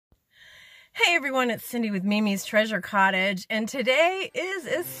Hey everyone, it's Cindy with Mimi's Treasure Cottage, and today is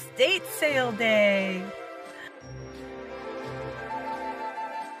estate sale day.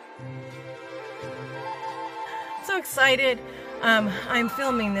 So excited. I'm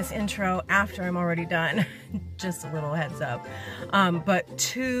filming this intro after I'm already done. Just a little heads up. But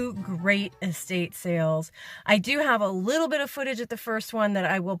two great estate sales. I do have a little bit of footage at the first one that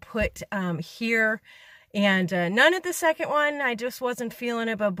I will put here. And none at the second one. I just wasn't feeling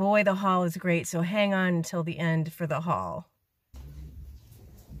it, but boy, the haul is great. So hang on until the end for the haul.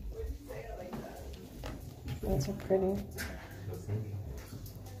 That's so pretty.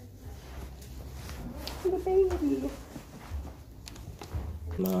 The baby.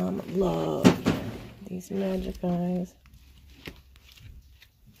 Mom loved these magic eyes.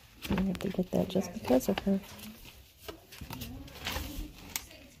 I have to get that just because of her.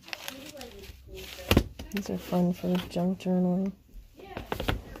 These are fun for junk journaling.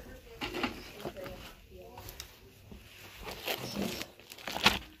 This is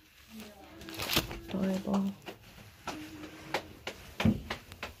adorable.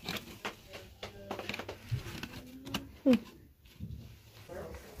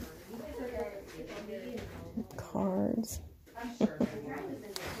 Cards.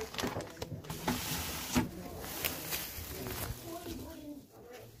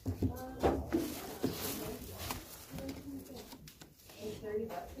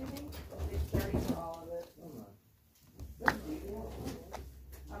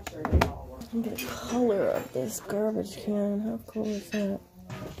 Look at the color of this garbage can. How cool is that?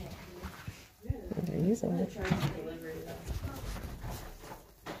 They're using it.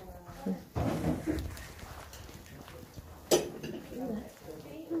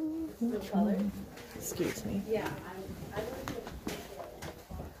 Excuse me. Yeah.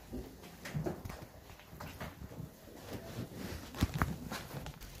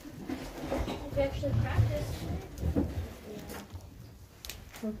 You actually practiced.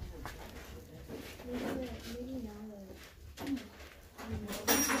 Maybe now.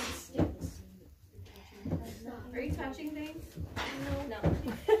 Are you touching things? No.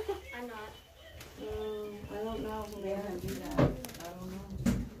 I'm not. I don't know if we can do that. I don't know.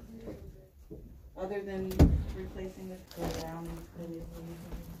 Other than replacing the go down and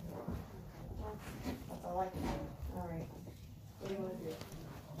that's all I can do. All right. What do you want to do?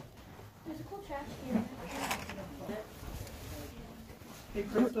 There's a cool trash can. Hey,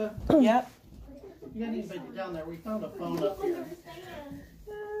 Krista. Yep. You got anybody down there? We found a phone up here.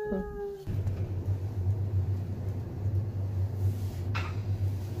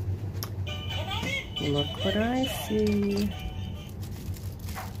 Look what I see.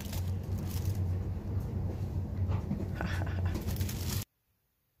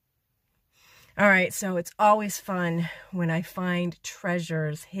 All right, so it's always fun when I find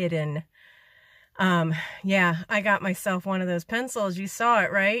treasures hidden. Yeah, I got myself one of those pencils. You saw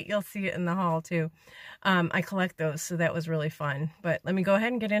it, right? You'll see it in the haul too. I collect those, so that was really fun. But let me go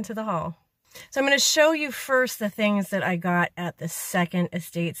ahead and get into the haul. So I'm going to show you first the things that I got at the second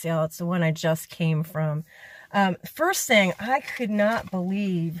estate sale. It's the one I just came from. First thing, I could not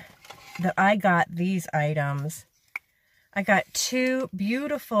believe that I got these items. I got two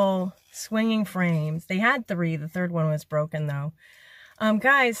beautiful swinging frames. They had three. The third one was broken though.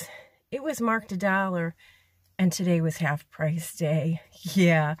 Guys, it was marked $1 and today was half price day.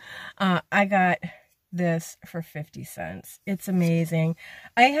 Yeah, I got this for 50 cents. It's amazing.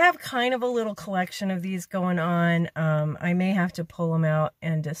 I have kind of a little collection of these going on. I may have to pull them out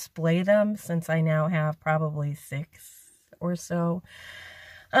and display them since I now have probably 6 or so.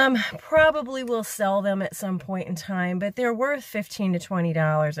 Probably will sell them at some point in time, but they're worth $15 to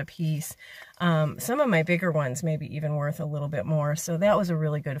 $20 a piece. Some of my bigger ones may be even worth a little bit more, so that was a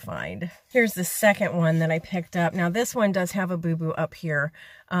really good find. Here's the second one that I picked up. Now this one does have a boo-boo up here,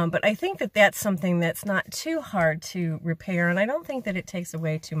 but I think that that's something that's not too hard to repair, and I don't think that it takes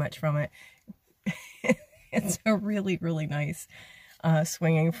away too much from it. It's a really, really nice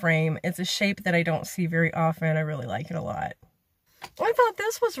swinging frame. It's a shape that I don't see very often. I really like it a lot. I thought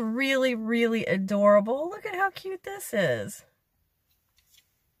this was really, really adorable. Look at how cute this is.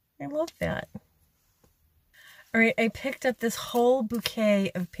 I love that. All right, I picked up this whole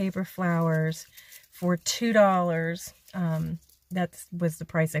bouquet of paper flowers for $2. That was the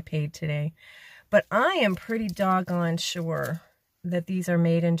price I paid today. But I am pretty doggone sure that these are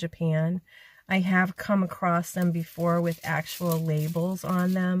made in Japan. I have come across them before with actual labels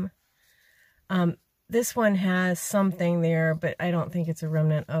on them. This one has something there, but I don't think it's a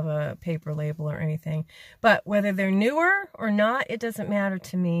remnant of a paper label or anything. But whether they're newer or not, it doesn't matter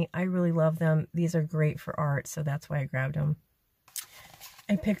to me. I really love them. These are great for art, so that's why I grabbed them.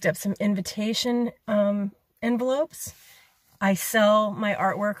 I picked up some invitation envelopes. I sell my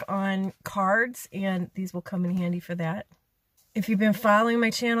artwork on cards, and these will come in handy for that. If you've been following my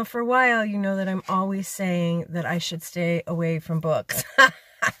channel for a while, you know that I'm always saying that I should stay away from books.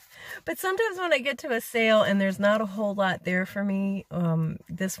 But sometimes when I get to a sale and there's not a whole lot there for me,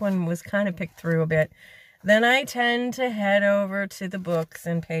 this one was kind of picked through a bit, then I tend to head over to the books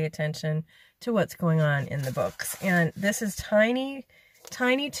and pay attention to what's going on in the books. And this is Tiny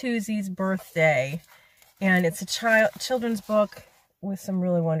Toozy's birthday. And it's a children's book with some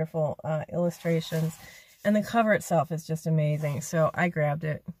really wonderful illustrations. And the cover itself is just amazing. So I grabbed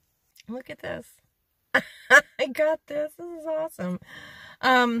it. Look at this. I got this. This is awesome.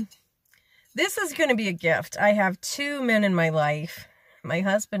 This is going to be a gift. I have two men in my life, my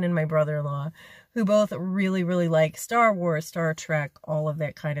husband and my brother-in-law, who both really, really like Star Wars, Star Trek, all of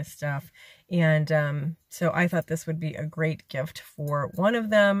that kind of stuff. And so I thought this would be a great gift for one of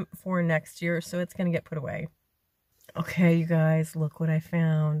them for next year. So it's going to get put away. Okay, you guys, look what I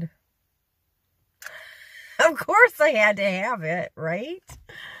found. Of course I had to have it, right?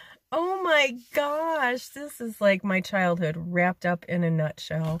 Oh my gosh, this is like my childhood wrapped up in a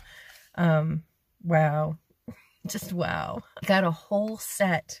nutshell. Wow. Just wow. Got a whole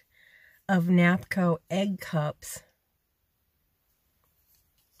set of Napco egg cups.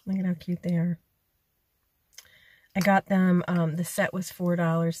 Look at how cute they are. I got them, the set was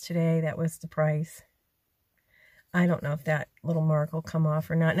 $4 today. That was the price. I don't know if that little mark will come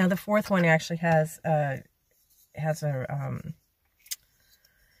off or not. Now the fourth one actually has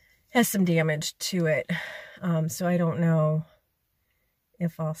some damage to it. So I don't know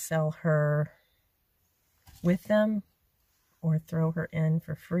if I'll sell her with them or throw her in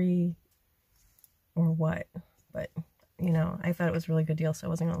for free or what. But, you know, I thought it was a really good deal, so I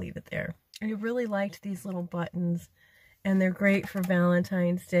wasn't going to leave it there. I really liked these little buttons, and they're great for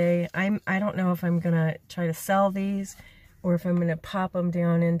Valentine's Day. I don't know if I'm going to try to sell these or if I'm going to pop them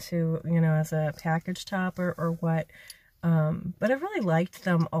down into, you know, as a package topper or what. But I really liked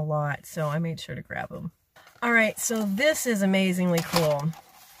them a lot, so I made sure to grab them. All right, so this is amazingly cool.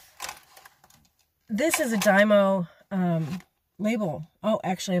 This is a Dymo label. Oh,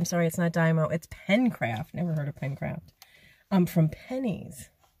 actually, I'm sorry, it's not Dymo. It's Pencraft. Never heard of Pencraft. From Pennies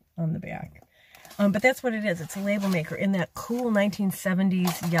on the back. But that's what it is. It's a label maker in that cool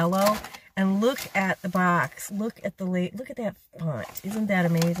 1970s yellow. And look at the box. Look at the look at that font. Isn't that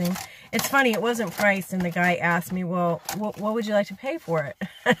amazing? It's funny, it wasn't priced, and the guy asked me, well, what would you like to pay for it?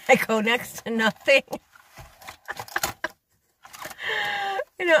 I go, next to nothing.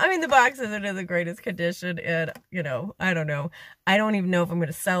 You know, I mean, the box isn't in the greatest condition, and, you know, I don't know. I don't even know if I'm going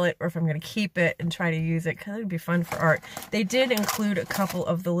to sell it or if I'm going to keep it and try to use it, because it would be fun for art. They did include a couple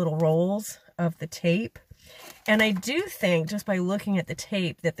of the little rolls of the tape, and I do think, just by looking at the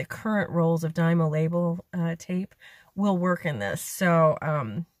tape, that the current rolls of Dymo label tape will work in this. So,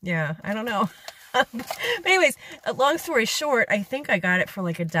 yeah, I don't know. But anyways, long story short, I think I got it for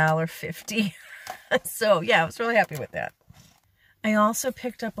like $1.50. So, yeah, I was really happy with that. I also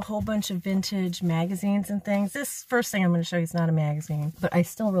picked up a whole bunch of vintage magazines and things. This first thing I'm going to show you is not a magazine, but I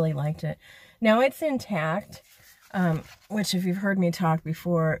still really liked it. Now, it's intact, which, if you've heard me talk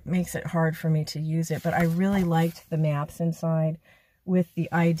before, makes it hard for me to use it. But I really liked the maps inside with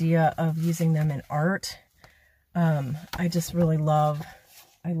the idea of using them in art. I just really love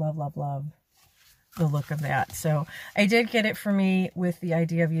the look of that. So I did get it for me with the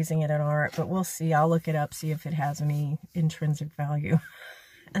idea of using it in art, but we'll see. I'll look it up, see if it has any intrinsic value,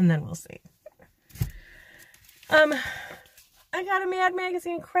 and then we'll see. I got a Mad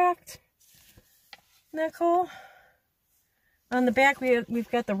Magazine cracked. Isn't that cool? On the back, we've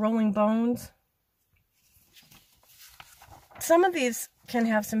got the Rolling Bones. Some of these can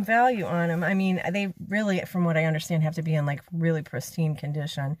have some value on them. I mean, they really, from what I understand, have to be in like really pristine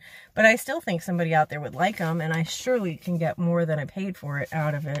condition. But I still think somebody out there would like them, and I surely can get more than I paid for it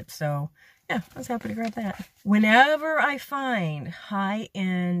out of it. So, yeah, I was happy to grab that. Whenever I find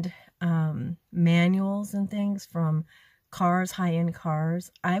high-end manuals and things from cars, high-end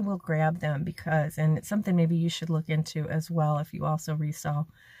cars, I will grab them because, and it's something maybe you should look into as well if you also resell.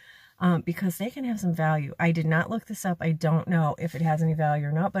 Because they can have some value. I did not look this up. I don't know if it has any value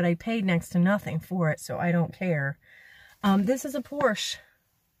or not, but I paid next to nothing for it, so I don't care. This is a Porsche,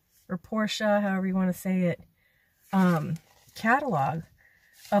 or Porsche, however you want to say it, catalog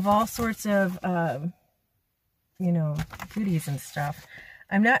of all sorts of, you know, goodies and stuff.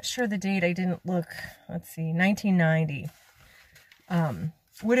 I'm not sure the date. I didn't look. Let's see, 1990.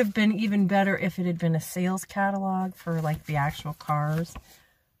 Would have been even better if it had been a sales catalog for, like, the actual cars.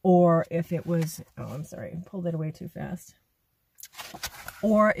 Or if it was, oh, I'm sorry, I pulled it away too fast.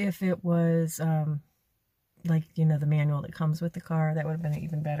 or if it was like, you know, the manual that comes with the car, that would have been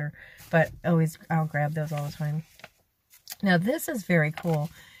even better. But I'll grab those all the time. Now this is very cool.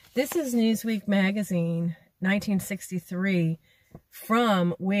 This is Newsweek magazine, 1963,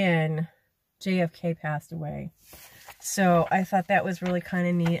 from when JFK passed away. So I thought that was really kind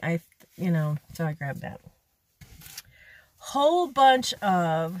of neat. So I grabbed that. Whole bunch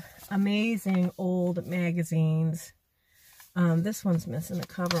of amazing old magazines. This one's missing the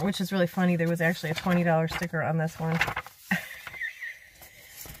cover, which is really funny. There was actually a $20 sticker on this one.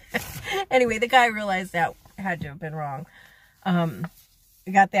 Anyway, the guy realized that had to have been wrong.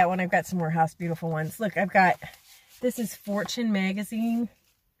 I got that one. I've got some more House Beautiful ones. Look, this is Fortune magazine.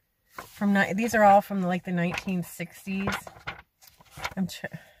 These are all from like the 1960s. I don't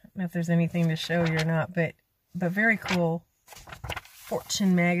know if there's anything to show you or not, but very cool.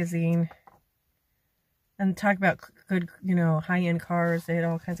 Fortune magazine. And talk about good, you know, high-end cars. They had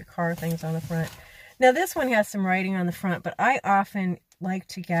all kinds of car things on the front. Now this one has some writing on the front, but I often like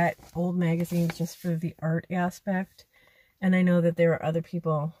to get old magazines just for the art aspect. And I know that there are other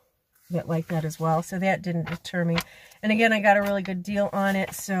people that like that as well. So that didn't deter me. And again, I got a really good deal on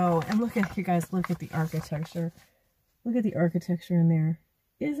it. So, and look at, you guys, look at the architecture. Look at the architecture in there.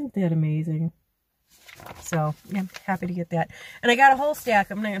 Isn't that amazing? So, yeah, happy to get that. And I got a whole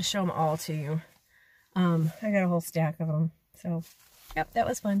stack. I'm not going to show them all to you. I got a whole stack of them. So, yep, that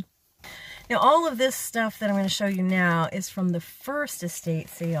was fun. Now, all of this stuff that I'm going to show you now is from the first estate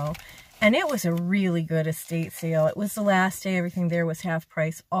sale. And it was a really good estate sale. It was the last day. Everything there was half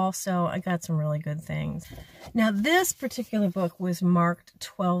price. Also, I got some really good things. Now, this particular book was marked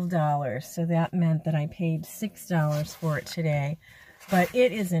 $12. So that meant that I paid $6 for it today. But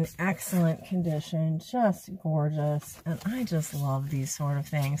it is in excellent condition. Just gorgeous. And I just love these sort of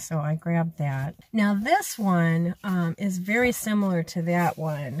things. So I grabbed that. Now, this one is very similar to that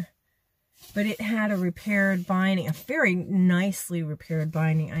one. But it had a repaired binding, a very nicely repaired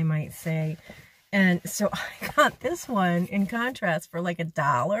binding, I might say. And so I got this one in contrast for like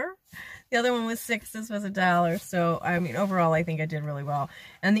 $1. The other one was $6, this was $1. So, I mean, overall, I think I did really well.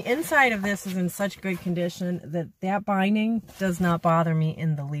 And the inside of this is in such good condition that that binding does not bother me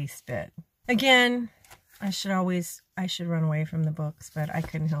in the least bit. Again, I should run away from the books, but I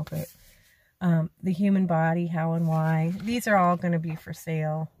couldn't help it. The Human Body, How and Why. These are all going to be for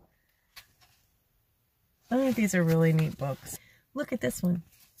sale. I think these are really neat books. Look at this one.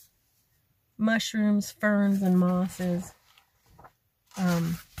 Mushrooms, Ferns, and Mosses.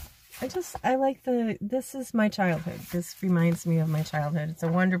 I like this is my childhood. This reminds me of my childhood. It's a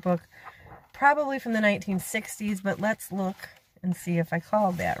wonder book, probably from the 1960s, but let's look and see if I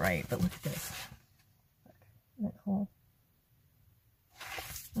called that right. But look at this. Isn't that cool?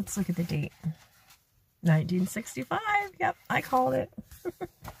 Let's look at the date. 1965. Yep, I called it.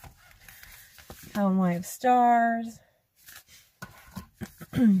 How and Why of Stars.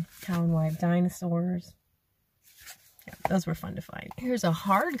 How and Why of Dinosaurs. Yeah, those were fun to find. Here's a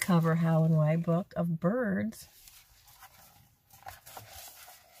hardcover How and Why book of birds.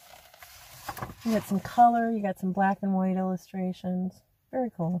 You got some color, you got some black and white illustrations.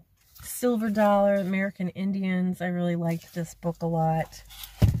 Very cool. Silver Dollar, American Indians. I really liked this book a lot.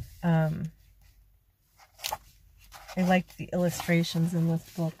 I liked the illustrations in this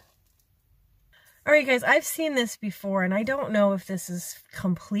book. Alright guys, I've seen this before and I don't know if this is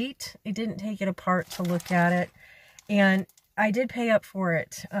complete. I didn't take it apart to look at it. And I did pay up for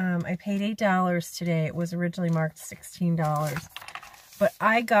it. I paid $8 today. It was originally marked $16. But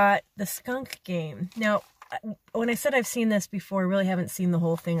I got the Skunk Game. Now, when I said I've seen this before, I really haven't seen the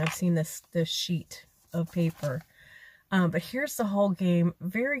whole thing. I've seen this sheet of paper. But here's the whole game.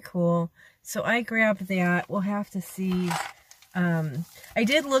 Very cool. So I grabbed that. We'll have to see. I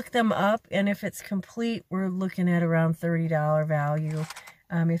did look them up, and if it's complete, we're looking at around $30 value.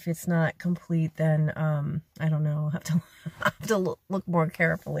 If it's not complete, then I don't know. I'll have to look more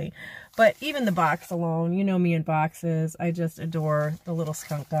carefully. But even the box alone, you know me in boxes. I just adore the little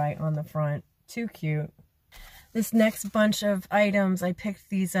skunk guy on the front. Too cute. This next bunch of items, I picked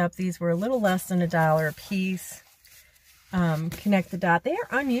these up. These were a little less than $1 a piece. Connect the Dot. They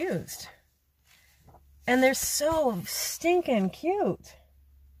are unused. And they're so stinking cute.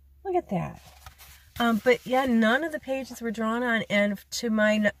 Look at that. But yeah, none of the pages were drawn on, and to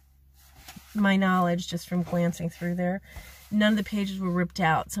my knowledge, just from glancing through there, none of the pages were ripped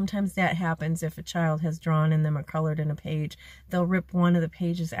out. Sometimes that happens if a child has drawn in them or colored in a page. They'll rip one of the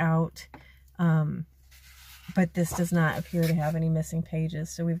pages out, but this does not appear to have any missing pages.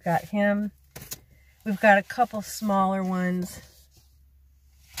 So we've got him. We've got a couple smaller ones.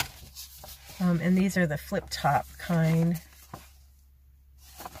 And these are the flip top kind.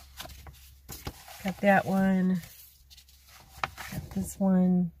 Got that one. Got this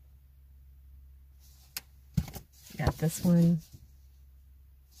one. Got this one.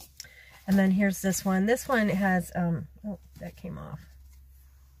 And then here's this one. This one has, oh, that came off.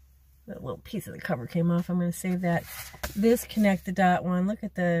 That little piece of the cover came off. I'm going to save that. This connect the dot one. Look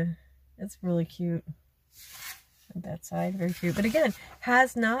at the, it's really cute. On that side, very cute. But again,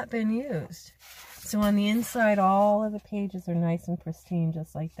 has not been used. So on the inside, all of the pages are nice and pristine,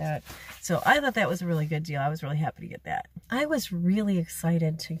 just like that. So I thought that was a really good deal. I was really happy to get that. I was really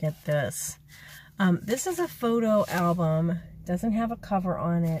excited to get this. This is a photo album. Doesn't have a cover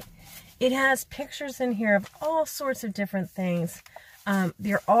on it. It has pictures in here of all sorts of different things.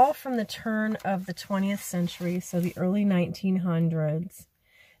 They're all from the turn of the 20th century, so the early 1900s.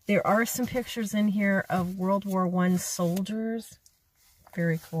 There are some pictures in here of World War I soldiers.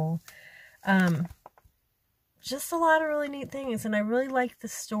 Very cool. Just a lot of really neat things, and I really like the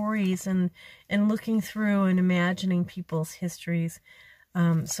stories and looking through and imagining people's histories.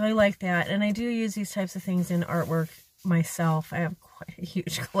 So I like that, and I do use these types of things in artwork myself. I have quite a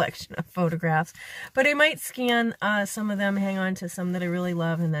huge collection of photographs, but I might scan some of them, hang on to some that I really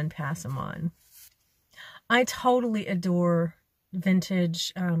love, and then pass them on. I totally adore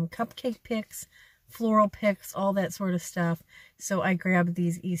vintage cupcake picks, floral picks, all that sort of stuff. So I grabbed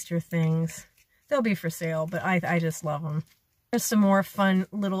these Easter things. They'll be for sale, but I just love them. There's some more fun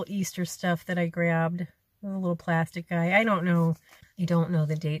little Easter stuff that I grabbed. A little plastic guy. I don't know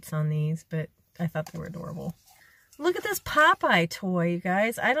the dates on these, but I thought they were adorable. Look at this Popeye toy, you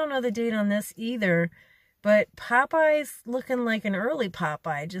guys. I don't know the date on this either, but Popeye's looking like an early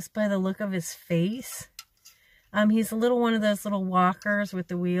Popeye just by the look of his face. He's a little one of those little walkers with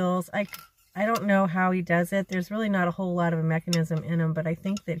the wheels. I don't know how he does it. There's really not a whole lot of a mechanism in him, but I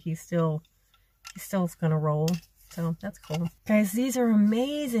think that he's still going to roll. So that's cool. Guys, these are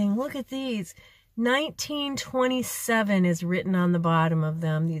amazing. Look at these. 1927 is written on the bottom of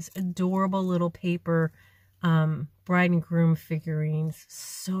them. These adorable little paper bride and groom figurines.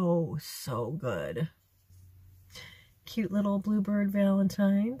 So, so good. Cute little bluebird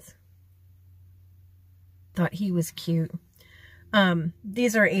valentines. Thought he was cute.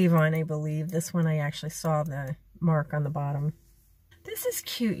 These are Avon, I believe. This one I actually saw the mark on the bottom. This is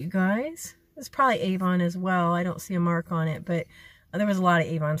cute, you guys. It's probably Avon as well. I don't see a mark on it, but there was a lot of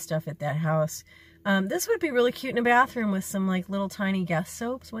Avon stuff at that house. This would be really cute in a bathroom with some like little tiny guest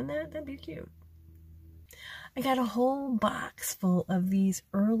soaps, wouldn't that? That'd be cute. I got a whole box full of these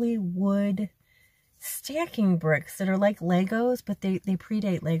early wood stacking bricks that are like Legos, but they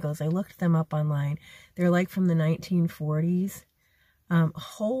predate Legos. I looked them up online. They're like from the 1940s. A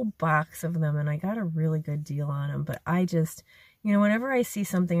whole box of them, and I got a really good deal on them. But I just, you know, whenever I see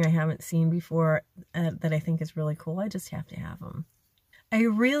something I haven't seen before that I think is really cool, I just have to have them. I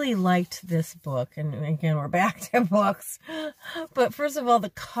really liked this book, and again, we're back to books. But first of all, the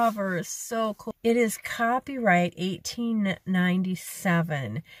cover is so cool. It is copyright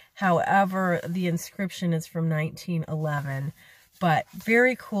 1897. However, the inscription is from 1911. But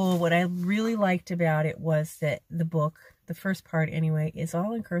very cool. What I really liked about it was that the book, the first part anyway, is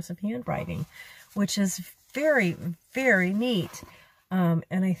all in cursive handwriting, which is very, very neat. And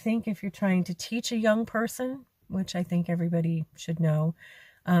I think if you're trying to teach a young person, which I think everybody should know,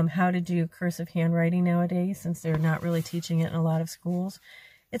 how to do cursive handwriting nowadays, since they're not really teaching it in a lot of schools,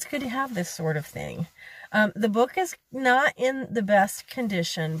 it's good to have this sort of thing. The book is not in the best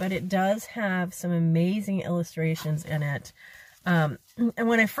condition, but it does have some amazing illustrations in it. And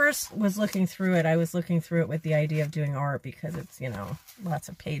when I first was looking through it, I was looking through it with the idea of doing art because it's, you know, lots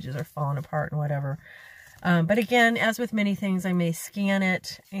of pages are falling apart and whatever. But again, as with many things, I may scan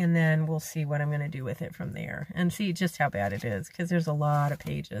it and then we'll see what I'm going to do with it from there and see just how bad it is, because there's a lot of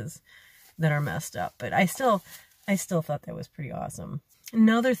pages that are messed up. But I still thought that was pretty awesome.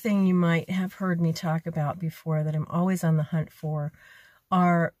 Another thing you might have heard me talk about before that I'm always on the hunt for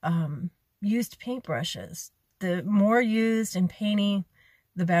are used paintbrushes. The more used and painty,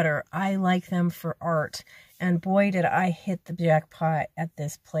 the better. I like them for art. And boy, did I hit the jackpot at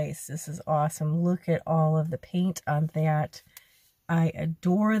this place. This is awesome. Look at all of the paint on that. I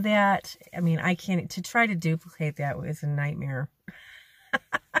adore that. I mean, I can't, to try to duplicate that was a nightmare.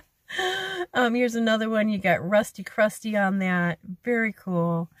 Here's another one. You got Rusty Crusty on that. Very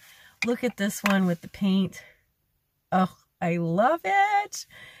cool. Look at this one with the paint. Oh, I love it.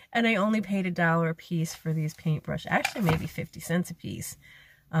 And I only paid $1 a piece for these paintbrushes. Actually, maybe 50 cents a piece.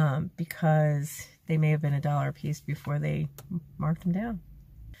 Because they may have been $1 a piece before they marked them down.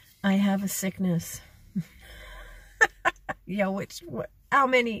 I have a sickness. Yeah, how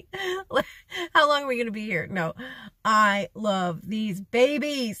many, how long are we going to be here? No, I love these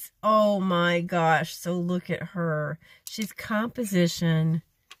babies. Oh my gosh. So look at her. She's composition.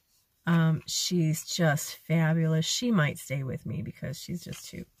 She's just fabulous. She might stay with me because she's just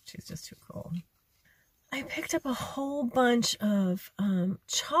too cool. I picked up a whole bunch of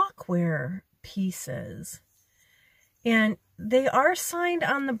chalkware pieces, and they are signed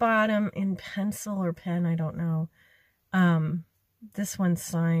on the bottom in pencil or pen, I don't know. This one's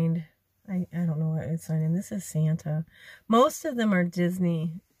signed, I don't know what it's signed in. This is Santa. Most of them are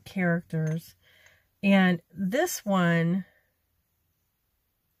Disney characters, and this one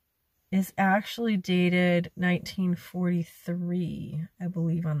is actually dated 1943, I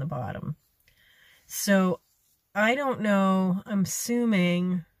believe, on the bottom. So I don't know, I'm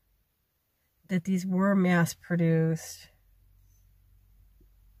assuming that these were mass produced.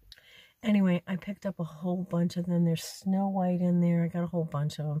 Anyway, I picked up a whole bunch of them. There's Snow White in there. I got a whole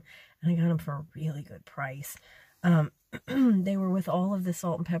bunch of them, and I got them for a really good price. They were with all of the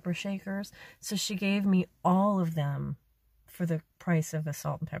salt and pepper shakers, so she gave me all of them for the price of a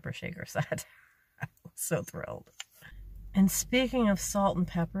salt and pepper shaker set. I was so thrilled. And speaking of salt and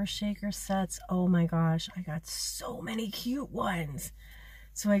pepper shaker sets, oh my gosh, I got so many cute ones.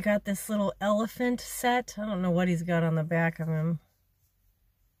 So I got this little elephant set. I don't know what he's got on the back of him.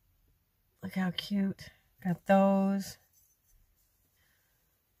 Look how cute. Got those.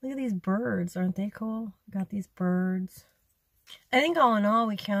 Look at these birds. Aren't they cool? Got these birds. I think all in all,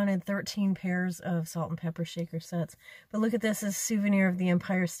 we counted 13 pairs of salt and pepper shaker sets. But look at this, this souvenir of the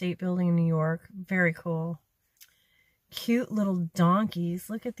Empire State Building in New York. Very cool. Cute little donkeys.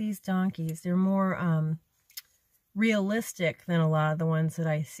 Look at these donkeys. They're more realistic than a lot of the ones that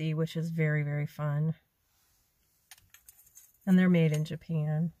I see, which is very, very fun. And they're made in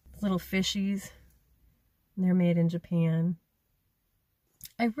Japan. Little fishies. They're made in Japan.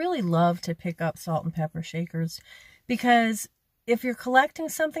 I really love to pick up salt and pepper shakers because if you're collecting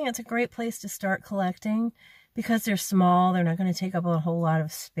something, it's a great place to start collecting because they're small. They're not going to take up a whole lot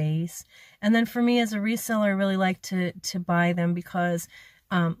of space. And then for me as a reseller, I really like to buy them because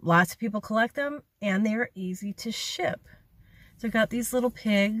lots of people collect them and they're easy to ship. So I've got these little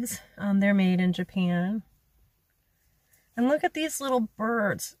pigs. They're made in Japan. And look at these little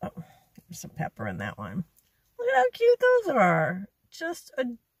birds. Oh, there's some pepper in that one. Look at how cute those are. Just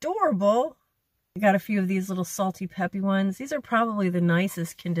adorable. I got a few of these little salty peppy ones. These are probably the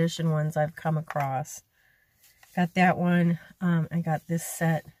nicest condition ones I've come across. Got that one. I got this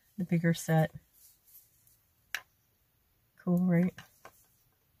set, the bigger set. Cool, right?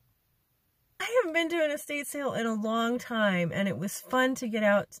 I haven't been to an estate sale in a long time, and it was fun to get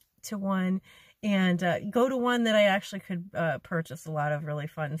out to one and go to one that I actually could purchase a lot of really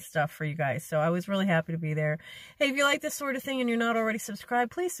fun stuff for you guys. So I was really happy to be there. Hey, if you like this sort of thing and you're not already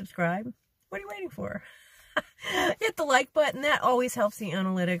subscribed, please subscribe. What are you waiting for? Hit the like button. That always helps the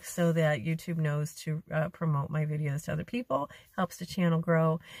analytics so that YouTube knows to promote my videos to other people. Helps the channel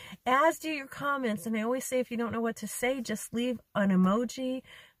grow. As do your comments. And I always say if you don't know what to say, just leave an emoji,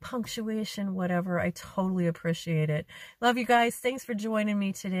 punctuation, whatever. I totally appreciate it. Love you guys. Thanks for joining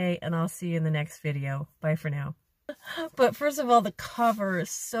me today. And I'll see you in the next video. Bye for now. But first of all, the cover is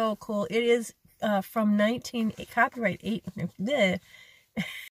so cool. It is from copyright 8.